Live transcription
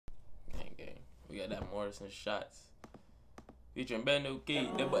We got that Morrisson shots. Featuring Bando, K,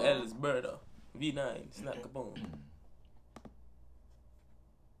 Double L's, Bando, V9, Snap Capone.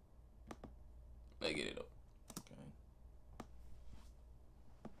 Let's get it up.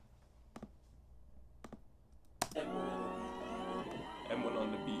 Okay. M1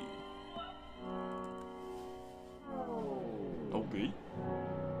 on the beat. Okay.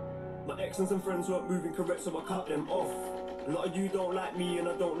 My ex and some friends weren't moving correct, so I cut them off. A lot of you don't like me and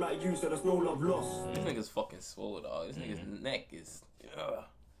I don't like you, so there's no love lost. This nigga's fucking swole, dog. This nigga's neck is...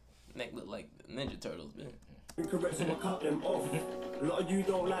 neck look like Ninja Turtles, man. Correct, so I cut them off. A lot of you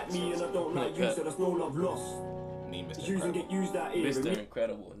don't like me and I don't like you, so there's no love lost. Use and get used out here. Mr.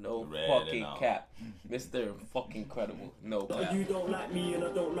 Incredible, no fucking cap. Mr. fucking Incredible, no cap. A lot of you don't like me and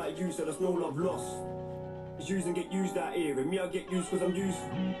I don't like you, so there's no love lost. Use and get used out here. And me, I get used because I'm useful.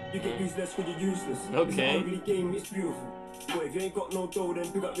 You get useless because you're useless. Okay. It's an ugly game, it's beautiful. Boy, if you ain't got no dough, then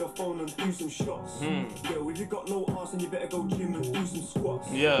pick up your phone and do some shots. Yo, if you got no arse, then you better go gym and do some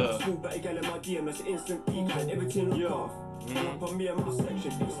squats. Yeah. Small better gal in my DM, that's an instant peak and everything look off. Up on me and my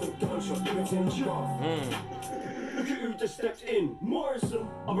section, instant gunshot, everything off. Look at who just stepped in. Morrisson.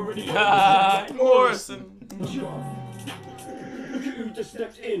 I'm already Morrisson. Look at who just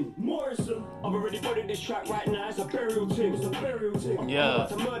stepped in. Morrisson. I've already bodied this track right now. It's a burial thing. It's a burial thing. Yeah. I'm about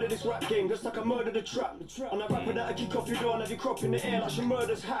to murder this rap game just like I murdered the trap. And I rapper that I kick off your door and have you crop in the air like she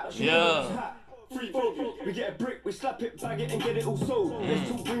murders hat. Yeah. Free vote. We get a brick, we slap it, bag it and get it all sold. Let's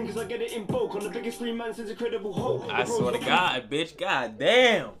talk green cause I get it in bulk on the biggest screen man since Incredible Hulk. I swear to God, bitch. God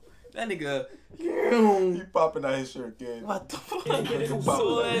damn. That nigga. He popping out his shirt, kid. What the fuck? Get it all So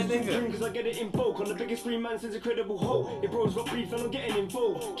sold. that nigga. Cause I get it in bulk on the biggest screen man since Incredible Hulk. Your bros got beef and I'm getting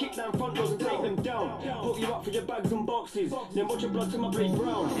involved. Kick down front doors and take them down. Hook you up for your bags and boxes. Then watch your blood till my blade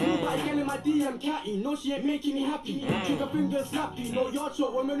brown. I get in my DM catty, no she ain't making me happy. Trigger finger snappy, no yard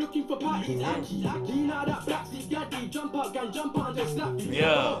shot when we're looking for patties. Lean out that backseat gaddy, jump out gang, jump out and just slap me.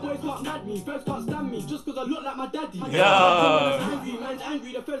 Yeah. Boys can't mad me, feds can't stand me, just cause I look like my daddy. Yeah. Angry, man's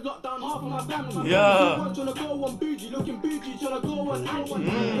angry, the feds locked down half of my family. Yeah. Tryna go on bougie, looking bougie, tryna go on anti.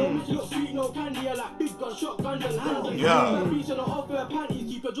 No bitch look sweet, no candy, I like big gun, shotguns and handy. Yeah. Beach on the off her panties,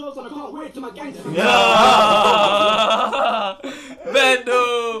 keep her jaws on, I can't wait till my gangsters. Yeah.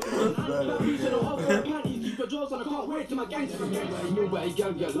 Bando. Beach on the off her panties, keep her jaws on, I can't wait till my gangsters. You know where you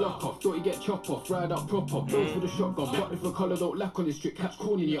get lock off, thought you get chop off, ride up proper, blows for the shotgun, but if the colour don't lack on this trick, catch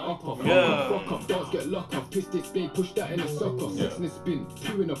corn in your up off. Yeah. Fuck off, darts get lock off, twist this blade, push that in a sock off, six in a spin,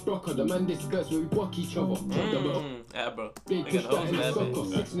 two in a blocker, the man disperse where we buck each other. Yeah, bro. They push that in a sock off,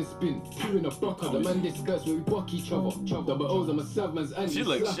 six in a spin, two in a blocker, the man disperse where we buck each other. Double O's, I'm a savman's and She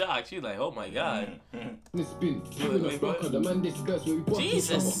looks shocked. She like, oh my God. Spin, two in a blocker, the man disperse where we buck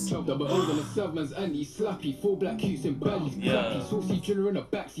each other. Double O's, I'm a savman's anti slappy, four black cutes and baddies, clappy, saucy driller in a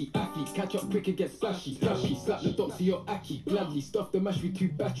backseat, athlete, catch up quick and get splashy, slap the dots of your aki, gladly, stuff the mash with two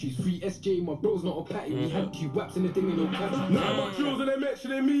batteries, free SJ, my bro's not a patty, we had two waps in the thing with no patty. How much drills and they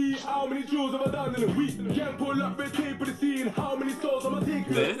mentioning me? How many drills have I done in a week? Can't pull up red tape for the scene. How many souls am I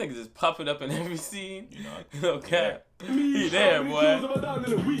taking? This nigga just popping up in every scene. Okay. Me, He there, how boy. many drills have I done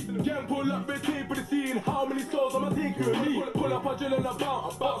in a week? Can't pull up red tape for the scene. How many souls am I taking with me? Pull up a drill and a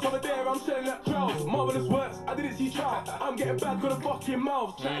bounce over there, I'm shelling that trout. Marvelous works, I didn't see trout. I'm getting back on the fucking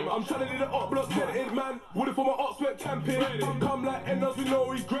mouth. I'm trying to do the up block tented, man. Wooded for my ops went camping. Come like enders with no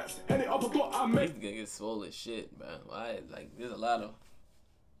regrets. And it up, I got I This made. nigga get swole as shit, man. Why? Like, there's a lot of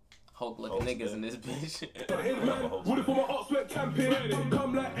Hulk looking niggas in this bitch. Wooded for my ops went camping.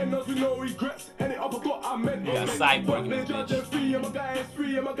 Come like enders with no regrets. And it up, I got I meant. Got cyborg in They this judge bitch. them free, and my guys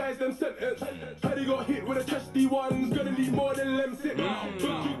free, and my guys them sentenced. Paddy got hit with a chesty ones, gonna need more than them sitting.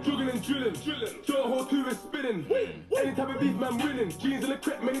 Juggling and drilling, Joe Hall 2 is spinning. Any type of beef man winning. Jeans in the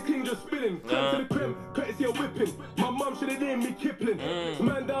crep, many things just spinning. Crep to the creme, courtesy of whipping. My mum should have named me Kipling.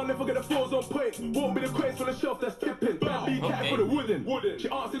 Man down, never get the floors on point. Won't be the craze from the shelf that's tipping. Bad B cat for the wooden. She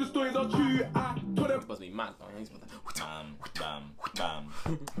asked if the stories are true. I put them. Supposed to be mad, though. He's supposed to...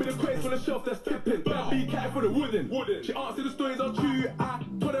 Be the craze from the shelf that's tipping. Bad B cat for the wooden. She asked if the stories are true. I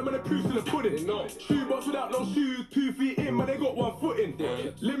put them in the proofs in the pudding. Shoe box without no shoes. 2 feet in, man, they got 1 foot in.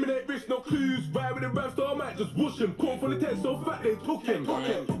 Eliminate rich, no clues. Ride with the rap star, I might just whoosh him. Corn from the tent so fat they took him.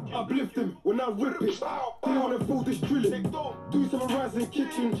 Uplift him when I rip it. They wanna fool this drilling. Do some rising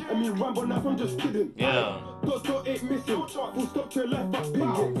kitchen. I mean Rambo knife, I'm just kidding. Yeah. Dot ain't missing. Full stop to your life, I ping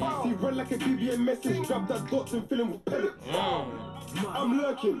it. See run like a BBM message. Grab that dots and fill him with pellets. I'm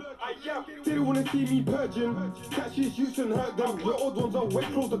lurking. They don't wanna see me purging. Catch his use and hurt them. The old ones are way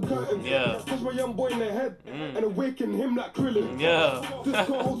close the curtains. Yeah. Catch my young boy in the head and awaken him like Krillin. Yeah. Just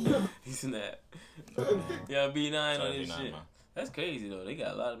can't hold 7. He's in that. Yeah, B9 on this shit. That's crazy though. They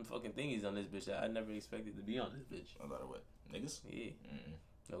got a lot of fucking thingies on this bitch that I never expected to be on this bitch. A lot of what? Niggas? Yeah.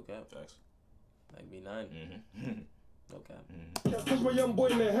 No cap. Facts. Like B9. No cap. Touch my young boy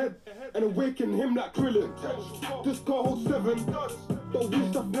in the head and awaken him like Krillin. This car holds 7, but we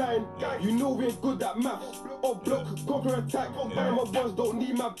stuff 9. You know we ain't good at maths. Or block, conquer attack. And my ones don't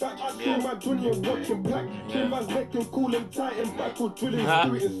need my back. Kill my Johnny and watching black. Kill man's neck and cool and tight and back with drilling,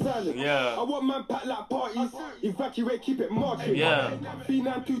 do it in silence. Yeah. I want man pack like parties. Evacuate, keep it marching. Yeah.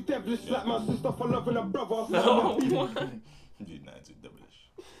 B9 too devilish, like my sister for loving a brother. No. B9 too devilish.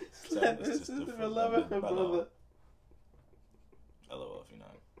 Slap his sister for loving her brother. LOL, F9.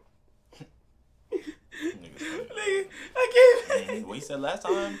 Nigga, I can't. What he said last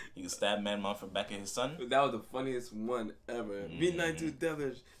time? He could stab man mom for back of his son. That was the funniest one ever. B9 too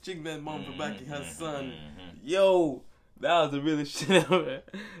devilish. Chick man mom for back of her son. Yo, that was the realest shit ever.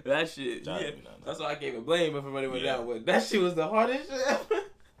 That shit. Yeah, that's why I can't even blame him for running with that one. That shit was the hardest shit ever.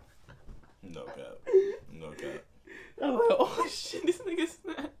 No cap. No cap. I was like, oh shit, this nigga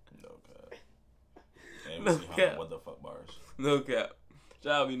snap. No cap. And No we see cap. what the fuck bars. No cap.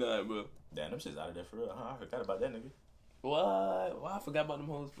 Shout out B9, bro. Damn, them shit's out of there for real. Huh? I forgot about that nigga. What? Why I forgot about them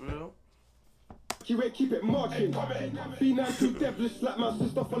hoes for real? Keep it marching. B9 too devilish, like my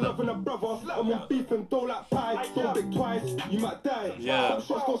sister for loving a brother. I'm on beef and don't like pie. Don't think twice, you might die. Yeah. Some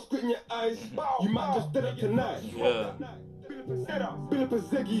shots don't spit in your eyes. You might just dead it tonight. Yeah. Bill up a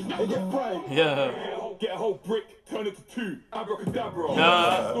Zeggy and get fried. Yeah. Get a whole brick, turn it to 2. Abracadabra.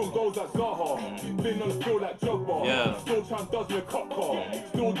 Nah. Still goes like Zaha. Been on the field like Jogbar. Yeah. Still trying does me a cop car.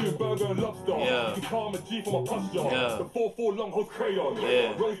 Still doing burger and lobster. Yeah. You calm a G for my posture. Yeah. The 4-4 long hold crayon.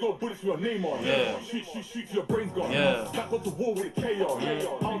 Yeah. Rose gold bullets with your name on. Yeah. Shoot till your brain's gone. Yeah. Back onto war with a K on.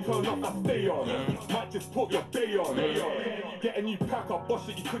 I'll turn up, I stay on. Might just put your bay on. Get a new pack, I boss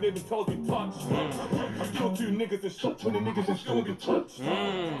it, you couldn't even tell me touch. I killed 2 niggas and shot 20 niggas and still get touched.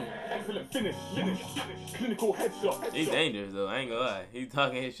 Excellent finish. Clinical headshot. He's dangerous though, I ain't gonna lie. He's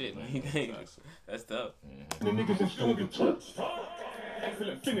talking his shit, but he dangerous. That's tough. The niggas and still get touched.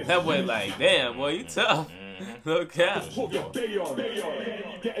 Excellent finish. That boy like, damn boy, you tough. No cap. Put your bay on.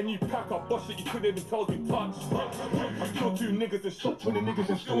 Get a new pack, I boss it, you couldn't even tell me touch. I killed 2 niggas and shot 20 niggas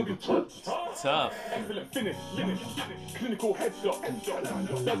and still get touched. Tough. Excellent finish. Clinical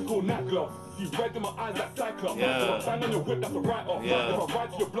headshot. Surgical knife glove. You red in my eyes like Cyclops. Yeah. If I bang on your whip, that's a write-off. Yeah. If I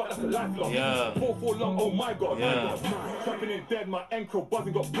ride to your block, that's a lifelong. Yeah. 4-4 long, oh my god. Yeah. Trapping in dead, my ankle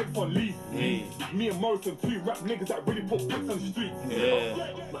buzzing, got bricks on lease. Me and Morrisson, 2 rap niggas that really put bricks on the streets.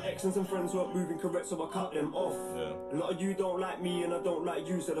 Yeah. My exes and friends weren't moving correct, so I cut them off. A lot of you don't like me and I don't like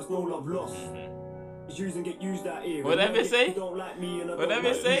you, so there's no love lost. Use and get used out here. Whatever it say? Don't like me and I don't Whatever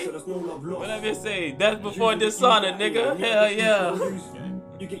like it say? you, so there's no love lost. Whatever it say, that's before dishonor, nigga. Hell yeah.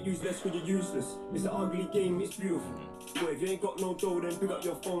 You get used less because you're useless. It's an ugly game, it's beautiful. Boy, if you ain't got no dough, then pick up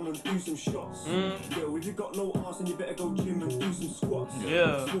your phone and do some shots. Yo, if you got no arse, then you better go gym and do some squats.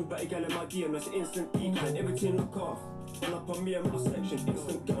 Yeah. Small batty gal in my DM, that's instant decline, everything look off. Run up on me and my section,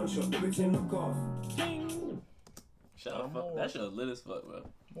 instant gunshot, everything look off. Shout out, fuck. That shit was lit as fuck, bro.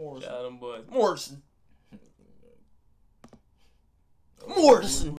 Morrisson. Shout out them boys. Morrisson.